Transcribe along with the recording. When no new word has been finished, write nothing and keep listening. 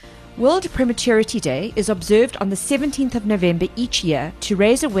World Prematurity Day is observed on the 17th of November each year to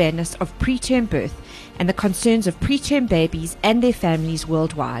raise awareness of preterm birth and the concerns of preterm babies and their families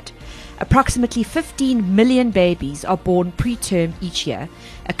worldwide. Approximately 15 million babies are born preterm each year,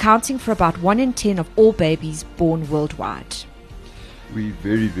 accounting for about 1 in 10 of all babies born worldwide. We're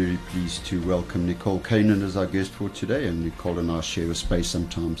very, very pleased to welcome Nicole Kanan as our guest for today, and Nicole and I share a space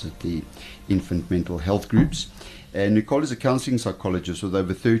sometimes at the infant mental health groups. And Nicole is a counselling psychologist with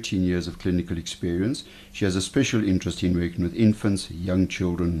over 13 years of clinical experience. She has a special interest in working with infants, young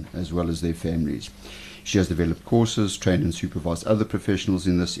children, as well as their families. She has developed courses, trained and supervised other professionals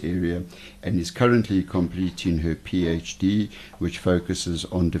in this area, and is currently completing her PhD, which focuses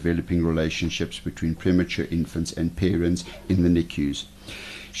on developing relationships between premature infants and parents in the NICUs.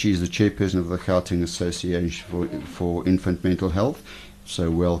 She is the chairperson of the Gauteng Association for Infant Mental Health. So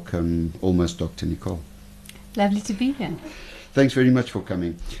welcome, almost Dr. Nicole. Lovely to be here. Thanks very much for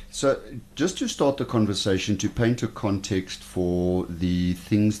coming. So just to start the conversation, to paint a context for the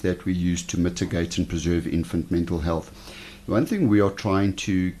things that we use to mitigate and preserve infant mental health, one thing we are trying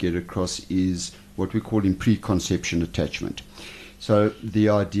to get across is what we call in preconception attachment. So the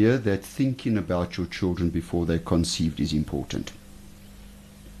idea that thinking about your children before they're conceived is important.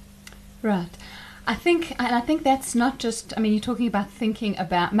 Right. I think that's not just, you're talking about thinking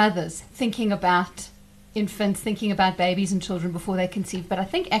about mothers, thinking about infants, thinking about babies and children before they conceive. But I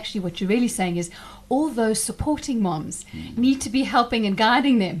think actually what you're really saying is all those supporting moms need to be helping and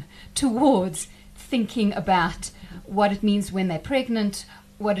guiding them towards thinking about what it means when they're pregnant,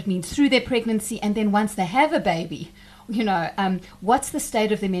 what it means through their pregnancy, and then once they have a baby, what's the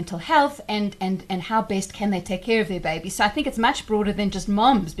state of their mental health and how best can they take care of their baby. So I think it's much broader than just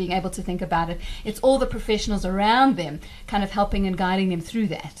moms being able to think about it. It's all the professionals around them kind of helping and guiding them through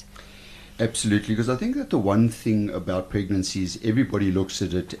that. Absolutely, because I think that the one thing about pregnancy is everybody looks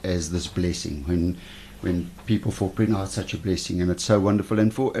at it as this blessing. When people fall pregnant, it's such a blessing and it's so wonderful.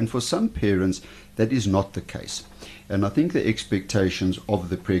 And for some parents, that is not the case. And I think the expectations of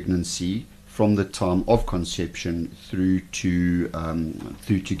the pregnancy from the time of conception through to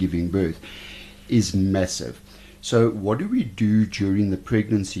giving birth is massive. So what do we do during the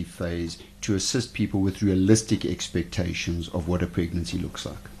pregnancy phase to assist people with realistic expectations of what a pregnancy looks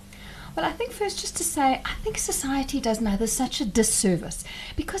like? Well, I think first just to say, I think society does mothers such a disservice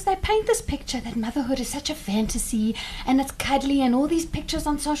because they paint this picture that motherhood is such a fantasy and it's cuddly and all these pictures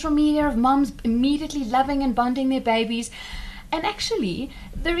on social media of moms immediately loving and bonding their babies. And actually,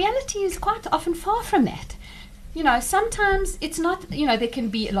 the reality is quite often far from that. Sometimes it's not, there can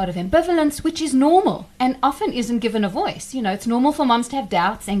be a lot of ambivalence, which is normal and often isn't given a voice. It's normal for moms to have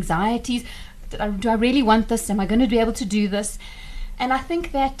doubts, anxieties. Do I really want this? Am I going to be able to do this? And I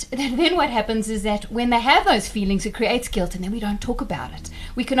think that then what happens is that when they have those feelings, it creates guilt, and then we don't talk about it.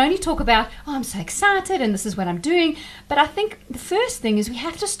 We can only talk about, I'm so excited, and this is what I'm doing. But I think the first thing is we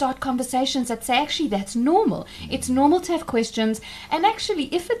have to start conversations that say, actually, that's normal. It's normal to have questions. And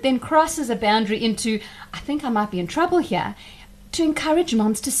actually, if it then crosses a boundary into, I think I might be in trouble here, to encourage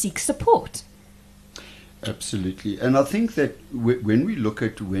moms to seek support. Absolutely. And I think that when we look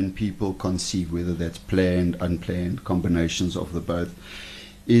at when people conceive, whether that's planned, unplanned, combinations of the both,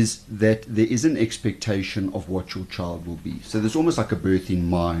 is that there is an expectation of what your child will be. So there's almost like a birth in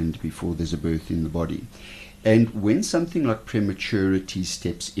mind before there's a birth in the body. And when something like prematurity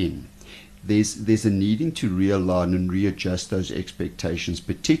steps in, there's a needing to realign and readjust those expectations,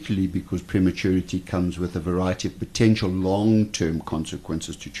 particularly because prematurity comes with a variety of potential long-term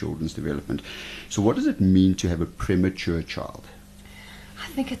consequences to children's development. So what does it mean to have a premature child?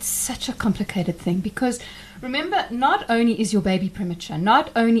 I think it's such a complicated thing because remember, not only is your baby premature, not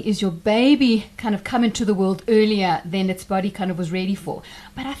only is your baby kind of come into the world earlier than its body kind of was ready for,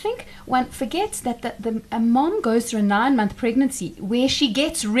 but I think one forgets that a mom goes through a 9-month pregnancy where she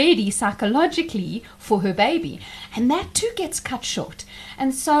gets ready psychologically for her baby, and that too gets cut short.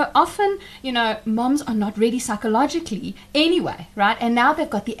 And so often, moms are not ready psychologically anyway, right? And now they've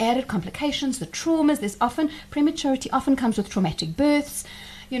got the added complications, the traumas. Prematurity often comes with traumatic births,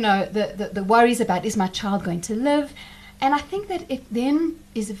 the worries about, is my child going to live? And I think that it then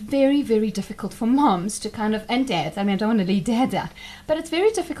is very, very difficult for moms to and dads, I don't want to leave dads out, but it's very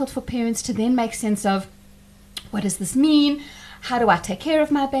difficult for parents to then make sense of, what does this mean? How do I take care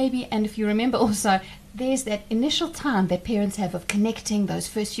of my baby? And if you remember also, there's that initial time that parents have of connecting, those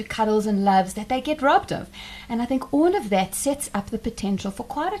first few cuddles and loves that they get robbed of. And I think all of that sets up the potential for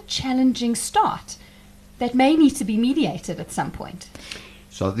quite a challenging start that may need to be mediated at some point.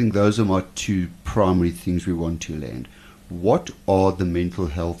 So I think those are my two primary things we want to land. What are the mental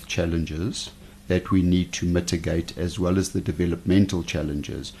health challenges that we need to mitigate, as well as the developmental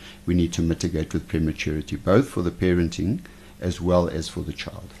challenges we need to mitigate with prematurity, both for the parenting as well as for the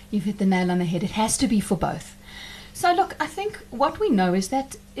child. You've hit the nail on the head. It has to be for both. So look, I think what we know is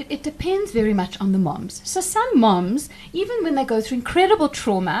that it depends very much on the moms. So some moms, even when they go through incredible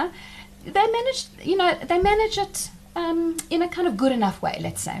trauma, they manage it in a kind of good enough way,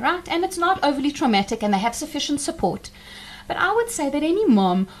 let's say, right? And it's not overly traumatic and they have sufficient support. But I would say that any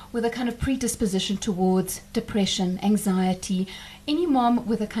mom with a kind of predisposition towards depression, anxiety, any mom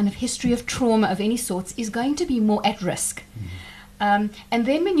with a kind of history of trauma of any sorts is going to be more at risk. And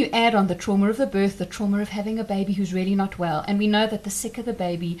then when you add on the trauma of the birth, the trauma of having a baby who's really not well, and we know that the sicker the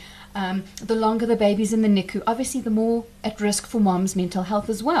baby, the longer the baby's in the NICU, obviously the more at risk for mom's mental health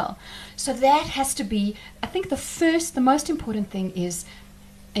as well. So that has to be, I think the most important thing is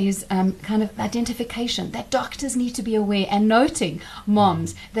kind of identification, that doctors need to be aware and noting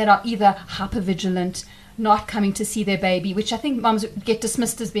moms that are either hypervigilant, not coming to see their baby, which I think moms get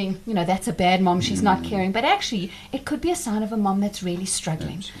dismissed as being, that's a bad mom, she's not caring. But actually, it could be a sign of a mom that's really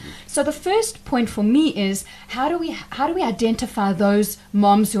struggling. Absolutely. So the first point for me is how do we identify those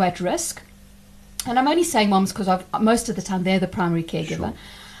moms who are at risk? And I'm only saying moms because most of the time they're the primary caregiver. Sure.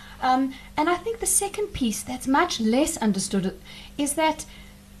 And I think the second piece that's much less understood is that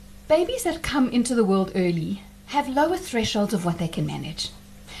babies that come into the world early have lower thresholds of what they can manage.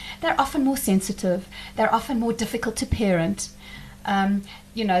 They're often more sensitive. They're often more difficult to parent.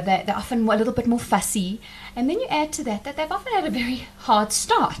 They're often a little bit more fussy. And then you add to that they've often had a very hard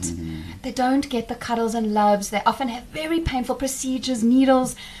start. Mm-hmm. They don't get the cuddles and loves. They often have very painful procedures,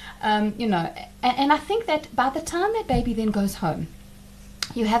 needles, and I think that by the time that baby then goes home,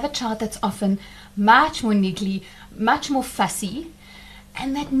 you have a child that's often much more niggly, much more fussy,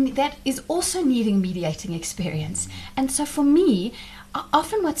 and that is also needing mediating experience. And so for me,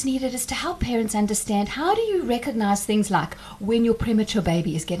 often what's needed is to help parents understand, how do you recognize things like when your premature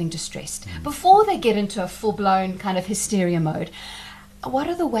baby is getting distressed before they get into a full-blown kind of hysteria mode? What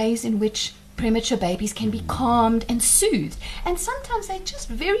are the ways in which premature babies can be calmed and soothed? And sometimes they're just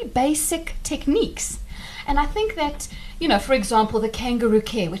very basic techniques. And I think that, for example, the kangaroo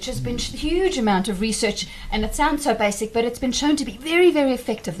care, which has been a huge amount of research, and it sounds so basic, but it's been shown to be very, very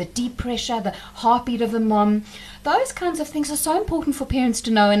effective. The deep pressure, the heartbeat of the mom, those kinds of things are so important for parents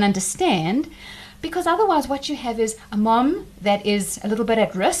to know and understand, because otherwise what you have is a mom that is a little bit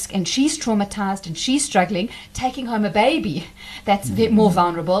at risk and she's traumatized and she's struggling, taking home a baby that's a bit more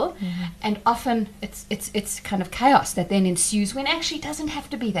vulnerable, and often it's kind of chaos that then ensues when actually it doesn't have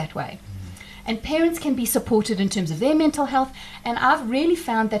to be that way. And parents can be supported in terms of their mental health. And I've really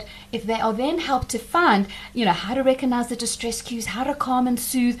found that if they are then helped to find, how to recognize the distress cues, how to calm and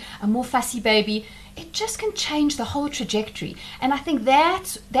soothe a more fussy baby, it just can change the whole trajectory. And I think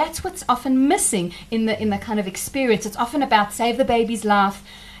that's what's often missing in the kind of experience. It's often about save the baby's life.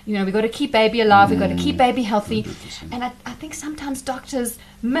 We've got to keep baby alive. We've got to keep baby healthy. 100%. And I think sometimes doctors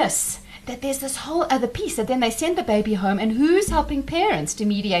miss that there's this whole other piece, that then they send the baby home, and who's helping parents to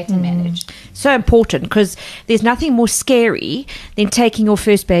mediate and manage? So important, because there's nothing more scary than taking your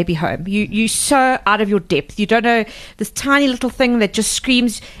first baby home. You're so out of your depth. You don't know, this tiny little thing that just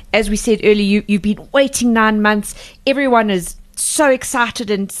screams, as we said earlier, you've been waiting 9 months. Everyone is so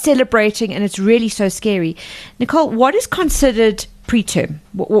excited and celebrating, and it's really so scary. Nicole, what is considered preterm?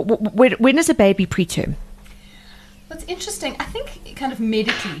 When is a baby preterm? What's interesting, I think kind of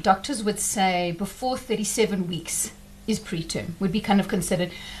medically, doctors would say before 37 weeks is preterm, would be kind of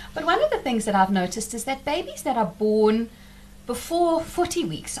considered. But one of the things that I've noticed is that babies that are born before 40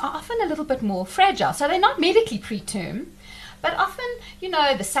 weeks are often a little bit more fragile. So they're not medically preterm, but often,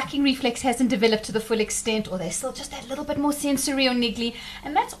 the sucking reflex hasn't developed to the full extent, or they're still just that little bit more sensory or niggly.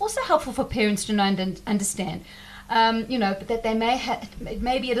 And that's also helpful for parents to know and understand. But that it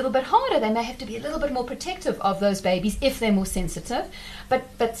may be a little bit harder. They may have to be a little bit more protective of those babies if they're more sensitive. But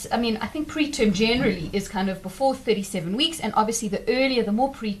I think preterm generally is kind of before 37 weeks, and obviously the earlier, the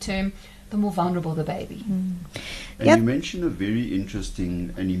more preterm, the more vulnerable the baby. And you mentioned a very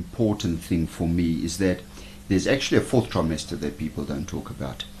interesting and important thing for me, is that there's actually a fourth trimester that people don't talk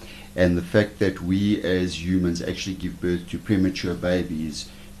about. And the fact that we as humans actually give birth to premature babies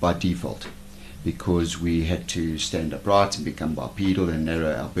by default, because we had to stand upright and become bipedal and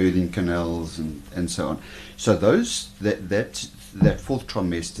narrow our birthing canals and so on. So that fourth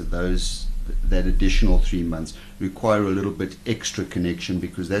trimester, that additional 3 months require a little bit extra connection,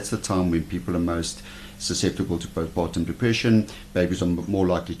 because that's the time when people are most susceptible to postpartum depression. Babies are more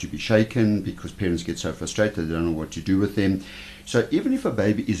likely to be shaken because parents get so frustrated they don't know what to do with them. So even if a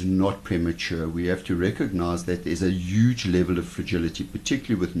baby is not premature, we have to recognize that there's a huge level of fragility,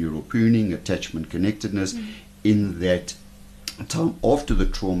 particularly with neural pruning, attachment connectedness, in that time after the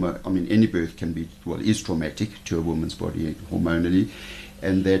trauma. I mean, any birth is traumatic to a woman's body hormonally,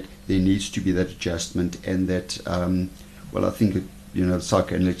 and that there needs to be that adjustment, and that, I think that,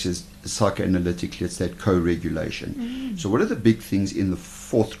 psychoanalytically, it's that co-regulation. So what are the big things in the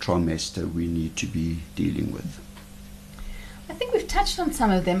fourth trimester we need to be dealing with? I think we've touched on some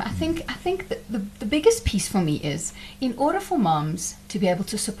of them. I think that the biggest piece for me is, in order for moms to be able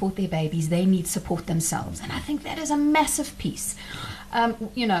to support their babies, they need support themselves, and I think that is a massive piece.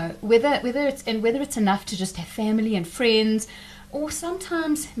 Whether it's enough to just have family and friends, or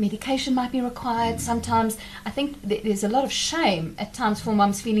sometimes medication might be required. Sometimes I think there's a lot of shame at times for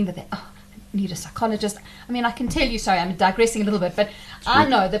moms feeling that they need a psychologist. I mean, I can tell you, sorry, I'm digressing a little bit, but I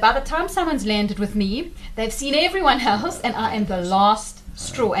know that by the time someone's landed with me, they've seen everyone else, and I am the last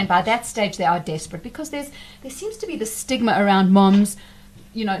straw. And by that stage, they are desperate, because there seems to be the stigma around moms,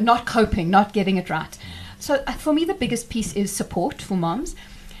 not coping, not getting it right. So for me, the biggest piece is support for moms.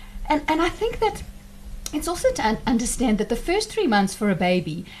 And I think that it's also to understand that the first 3 months for a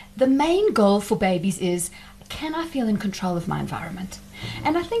baby, the main goal for babies is, can I feel in control of my environment?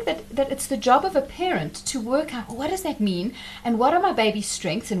 And I think that it's the job of a parent to work out, what does that mean, and what are my baby's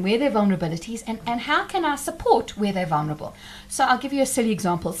strengths and where their vulnerabilities, and how can I support where they're vulnerable. So I'll give you a silly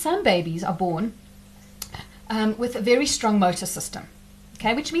example. Some babies are born with a very strong motor system,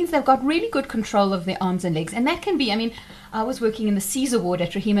 okay, which means they've got really good control of their arms and legs. And that can be, I was working in the Caesar ward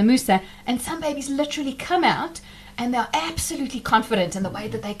at Rahima Musa, and some babies literally come out and they're absolutely confident in the way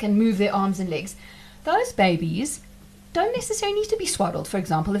that they can move their arms and legs. Those babies don't necessarily need to be swaddled, for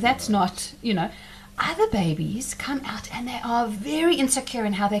example, if that's not, Other babies come out and they are very insecure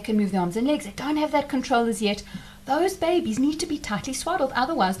in how they can move their arms and legs. They don't have that control as yet. Those babies need to be tightly swaddled,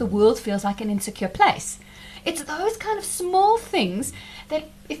 otherwise the world feels like an insecure place. It's those kind of small things that,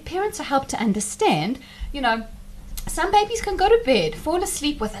 if parents are helped to understand, some babies can go to bed, fall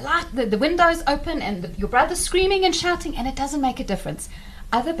asleep with the windows open and your brother's screaming and shouting, and it doesn't make a difference.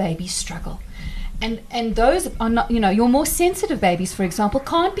 Other babies struggle. And those are not, your more sensitive babies, for example,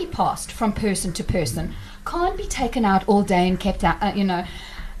 can't be passed from person to person, can't be taken out all day and kept out,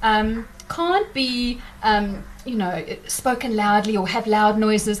 can't be, spoken loudly or have loud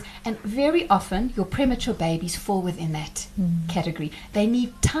noises. And very often your premature babies fall within that category. They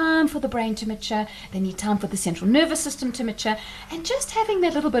need time for the brain to mature. They need time for the central nervous system to mature. And just having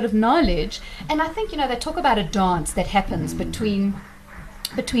that little bit of knowledge. And I think, they talk about a dance that happens between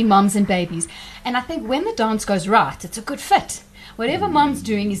moms and babies. And I think when the dance goes right, it's a good fit. Whatever mom's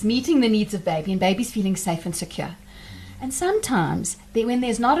doing is meeting the needs of baby, and baby's feeling safe and secure. And sometimes, when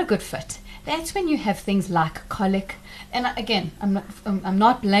there's not a good fit, that's when you have things like colic. And again, I'm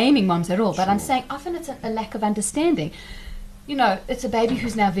not blaming moms at all, but I'm saying often it's a lack of understanding. It's a baby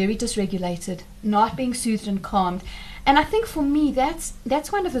who's now very dysregulated, not being soothed and calmed. And I think for me, that's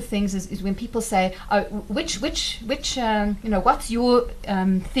one of the things is when people say, oh, which what's your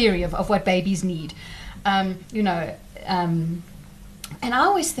theory of what babies need? And I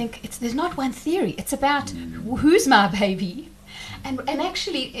always think there's not one theory. It's about who's my baby, and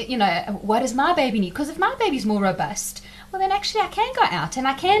actually, what does my baby need? Because if my baby's more robust, well, then actually I can go out and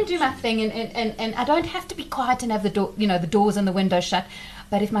I can do my thing, and I don't have to be quiet and have the door, the doors and the windows shut.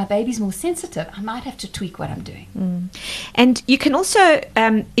 But if my baby's more sensitive, I might have to tweak what I'm doing. And you can also,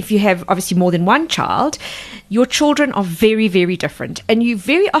 if you have obviously more than one child, your children are very, very different. And you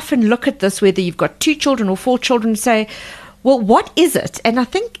very often look at this, whether you've got 2 children or 4 children, and say, well, what is it? And I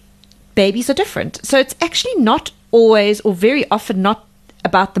think babies are different. So it's actually not always, or very often not,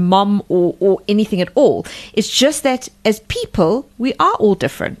 about the mom or anything at all. It's just that as people, we are all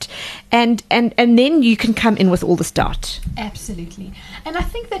different. And then you can come in with all this doubt. Absolutely. And I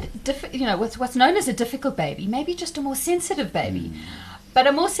think that, what's known as a difficult baby, maybe just a more sensitive baby. But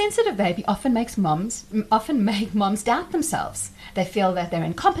a more sensitive baby often make moms doubt themselves. They feel that they're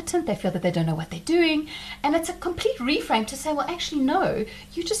incompetent. They feel that they don't know what they're doing. And it's a complete reframe to say, well, actually, no,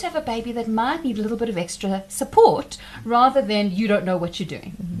 you just have a baby that might need a little bit of extra support rather than you don't know what you're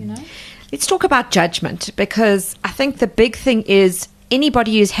doing, Let's talk about judgment, because I think the big thing is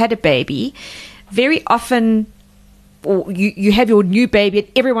anybody who's had a baby, very often, or you have your new baby and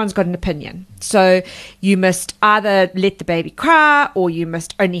everyone's got an opinion. So you must either let the baby cry, or you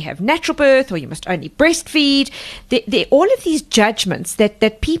must only have natural birth, or you must only breastfeed. There all of these judgments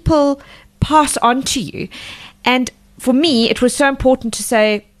that people pass on to you. And for me, it was so important to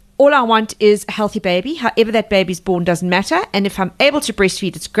say, all I want is a healthy baby. However that baby's born doesn't matter. And if I'm able to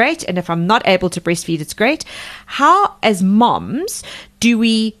breastfeed, it's great. And if I'm not able to breastfeed, it's great. How, as moms, do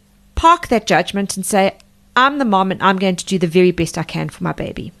we park that judgment and say, I'm the mom and I'm going to do the very best I can for my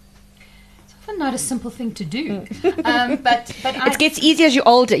baby? Not a simple thing to do, but it gets easier as you're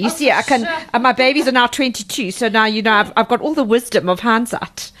older. You see, I can. My babies are now 22, so now I've got all the wisdom of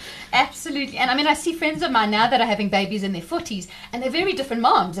hindsight. Absolutely, and I mean, I see friends of mine now that are having babies in their 40s, and they're very different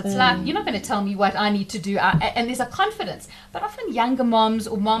moms. It's like, you're not going to tell me what I need to do, and there's a confidence. But often younger moms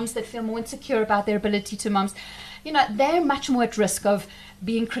or moms that feel more insecure about their ability to moms, they're much more at risk of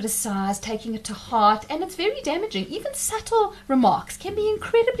being criticized, taking it to heart, and it's very damaging. Even subtle remarks can be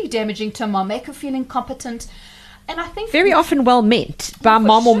incredibly damaging to a mom, make her feel incompetent. And I think very often well meant by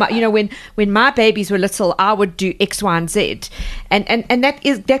mom, or when my babies were little, I would do X, Y, and Z, and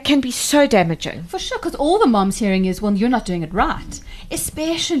that can be so damaging. For sure, because all the mom's hearing is, well, you're not doing it right.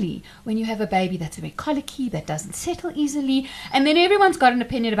 Especially when you have a baby that's very colicky, that doesn't settle easily, and then everyone's got an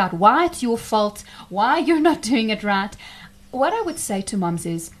opinion about why it's your fault, why you're not doing it right. What I would say to moms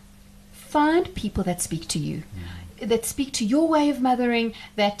is, find people that speak to you, that speak to your way of mothering,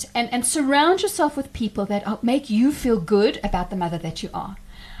 and surround yourself with people that make you feel good about the mother that you are.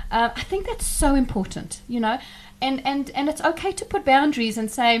 I think that's so important, and it's okay to put boundaries and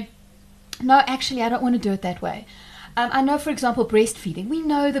say, no, actually, I don't want to do it that way. I know, for example, breastfeeding. We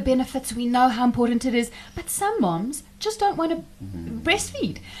know the benefits. We know how important it is. But some moms just don't want to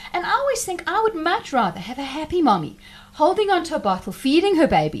breastfeed. And I always think I would much rather have a happy mommy holding onto a bottle, feeding her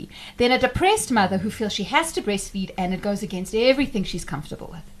baby, than a depressed mother who feels she has to breastfeed and it goes against everything she's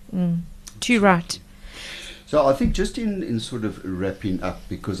comfortable with. Too right. So I think just in sort of wrapping up,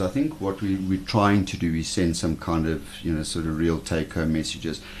 because I think what we're trying to do is send some kind of, sort of real take-home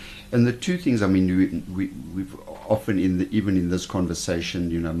messages. And the two things, I mean, we've often, even in this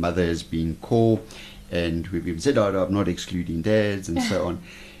conversation, mother has been core, and we've even said, I'm not excluding dads, and so on.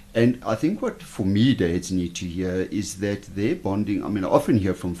 And I think what, for me, dads need to hear is that their bonding, I mean, I often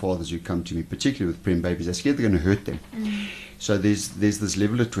hear from fathers who come to me, particularly with prem babies, they're scared they're going to hurt them. So there's this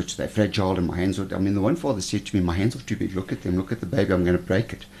level at which they're fragile, and my hands are, the one father said to me, my hands are too big, look at them, look at the baby, I'm going to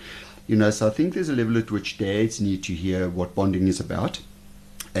break it. So I think there's a level at which dads need to hear what bonding is about,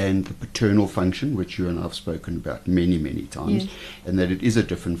 and the paternal function, which you and I have spoken about many, many times, and that it is a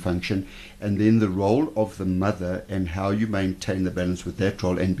different function, and then the role of the mother and how you maintain the balance with that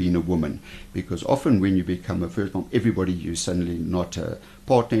role and being a woman. Because often when you become a first mom, you're suddenly not a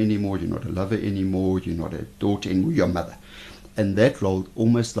partner anymore, you're not a lover anymore, you're not a daughter anymore, you're a mother. And that role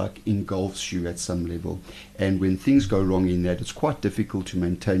almost like engulfs you at some level. And when things go wrong in that, it's quite difficult to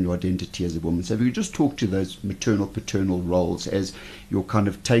maintain your identity as a woman. So if you just talk to those maternal, paternal roles as your kind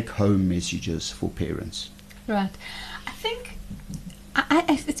of take-home messages for parents. Right. I think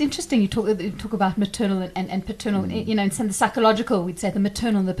it's interesting you talk about maternal and paternal, in some of the psychological, we'd say the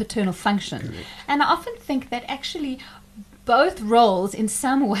maternal and the paternal function. Correct. And I often think that actually both roles in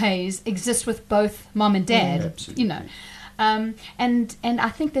some ways exist with both mom and dad, Absolutely. And I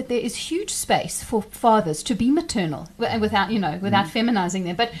think that there is huge space for fathers to be maternal without feminizing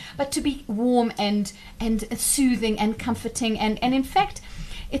them, but to be warm and soothing and comforting, and in fact,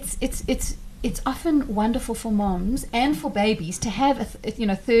 it's often wonderful for moms and for babies to have a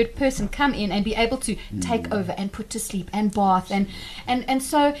third person come in and be able to take over and put to sleep and bath and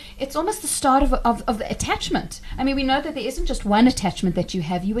so it's almost the start of the attachment. I mean, we know that there isn't just one attachment that you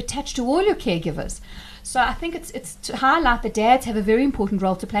have. You attach to all your caregivers. So I think it's to highlight that dads have a very important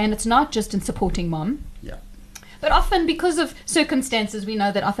role to play, and it's not just in supporting mom. Yeah. But often, because of circumstances, we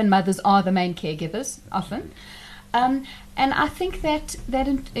know that often mothers are the main caregivers. Often, and I think that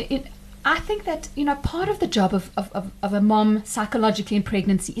part of the job of a mom psychologically in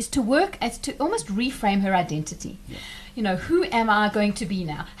pregnancy is to work as to almost reframe her identity. Yeah. Who am I going to be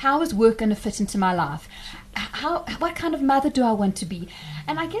now? How is work going to fit into my life? What kind of mother do I want to be?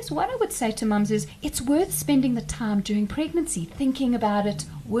 And I guess what I would say to mums is it's worth spending the time during pregnancy thinking about it,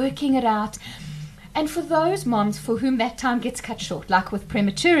 working it out. And for those moms for whom that time gets cut short, like with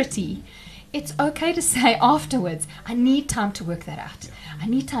prematurity, it's okay to say afterwards, I need time to work that out. I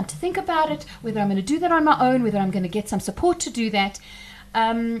need time to think about it, whether I'm going to do that on my own, whether I'm going to get some support to do that.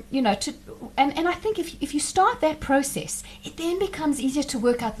 And I think if you start that process, it then becomes easier to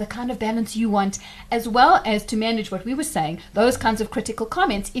work out the kind of balance you want, as well as to manage what we were saying, those kinds of critical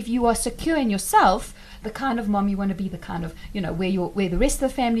comments. If you are secure in yourself, the kind of mom you want to be, the kind of, where the rest of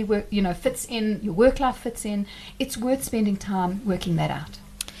the family work, fits in, your work life fits in, it's worth spending time working that out.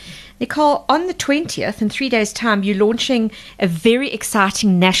 Nicole, on the 20th, in 3 days' time, you're launching a very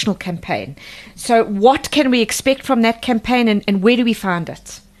exciting national campaign. So what can we expect from that campaign, and where do we find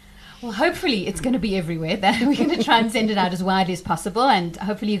it? Well, hopefully it's going to be everywhere. We're going to try and send it out as widely as possible, and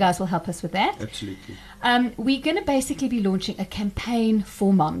hopefully you guys will help us with that. Absolutely. We're going to basically be launching a campaign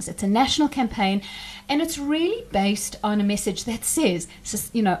for moms. It's a national campaign, and it's really based on a message that says,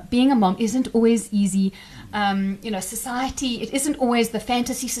 being a mom isn't always easy. Society, it isn't always the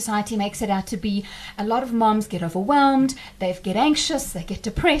fantasy society makes it out to be. A lot of moms get overwhelmed, they get anxious, they get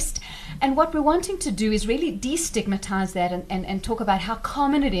depressed. And what we're wanting to do is really destigmatize that and talk about how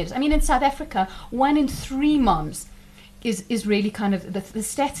common it is. I mean, in South Africa, 1 in 3 moms is really kind of, the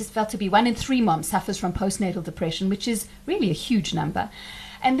stats is felt to be 1 in 3 moms suffers from postnatal depression, which is really a huge number.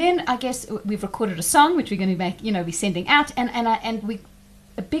 And then I guess we've recorded a song which we're going to be sending out, and we.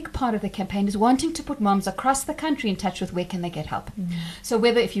 A big part of the campaign is wanting to put moms across the country in touch with where can they get help. So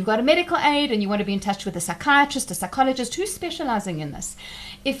whether if you've got a medical aid and you want to be in touch with a psychiatrist, a psychologist who's specializing in this.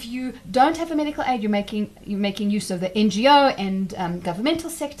 If you don't have a medical aid, you're making use of the NGO and governmental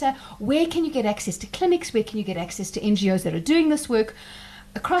sector. Where can you get access to clinics? Where can you get access to NGOs that are doing this work?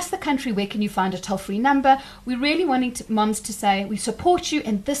 Across the country, where can you find a toll-free number? We're really wanting moms to say, we support you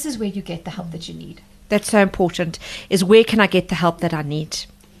and this is where you get the help that you need. That's so important, is where can I get the help that I need?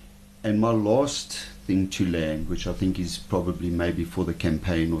 And my last thing to land, which I think is probably maybe for the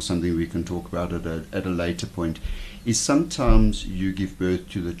campaign or something we can talk about at a later point, is sometimes you give birth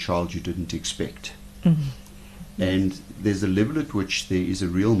to the child you didn't expect. Mm-hmm. And there's a level at which there is a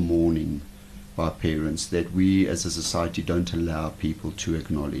real mourning by parents that we as a society don't allow people to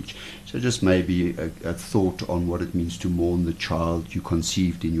acknowledge. So just maybe a thought on what it means to mourn the child you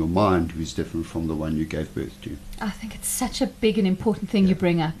conceived in your mind who is different from the one you gave birth to. I think it's such a big and important thing you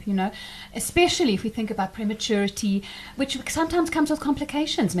bring up, especially if we think about prematurity, which sometimes comes with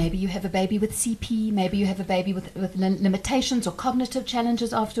complications. Maybe you have a baby with CP, maybe you have a baby with limitations or cognitive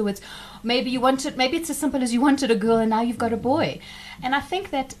challenges afterwards. Maybe it's as simple as you wanted a girl and now you've got a boy. And I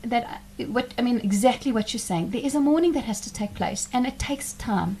think exactly what you're saying. There is a mourning that has to take place, and it takes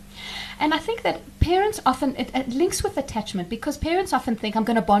time. And I think that parents often, it links with attachment, because parents often think, I'm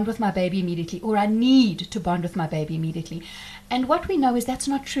going to bond with my baby immediately, or I need to bond with my baby immediately. And what we know is that's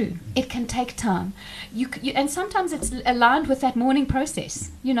not true. It can take time. And sometimes it's aligned with that mourning process,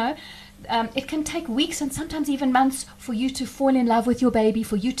 It can take weeks and sometimes even months for you to fall in love with your baby,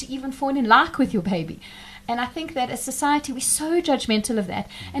 for you to even fall in like with your baby. And I think that as society, we're so judgmental of that.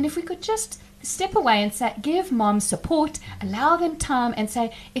 And if we could just step away and say, give moms support, allow them time, and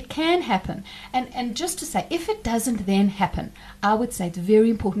say, it can happen. And just to say, if it doesn't then happen, I would say it's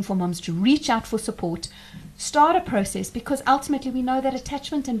very important for moms to reach out for support, start a process, because ultimately we know that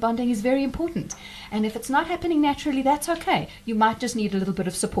attachment and bonding is very important. And if it's not happening naturally, that's okay. You might just need a little bit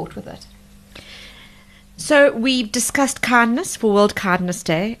of support with it. So we've discussed kindness for World Kindness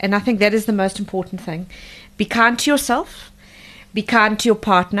Day, and I think that is the most important thing. Be kind to yourself, be kind to your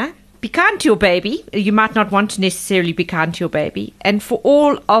partner, be kind to your baby. You might not want to necessarily be kind to your baby. And for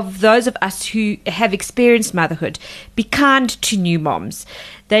all of those of us who have experienced motherhood, be kind to new moms.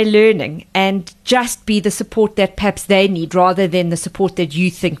 They're learning, and just be the support that perhaps they need rather than the support that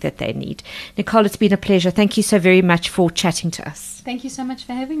you think that they need. Nicole, it's been a pleasure. Thank you so very much for chatting to us. Thank you so much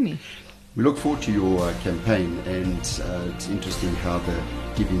for having me. We look forward to your campaign, and it's interesting how the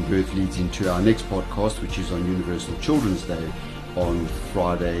giving birth leads into our next podcast, which is on Universal Children's Day on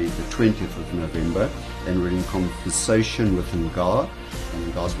Friday the 20th of November, and we're in conversation with Nga, and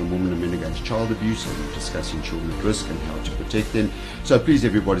Nga's from Women and Men Against Child Abuse, and we're discussing children at risk and how to protect them. So please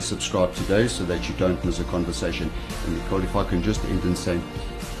everybody subscribe today so that you don't miss a conversation. And Nicole, if I can just end in saying,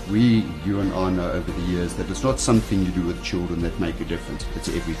 you and I know over the years that it's not something you do with children that make a difference. It's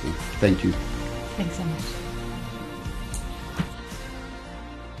everything. Thank you. Thanks so much.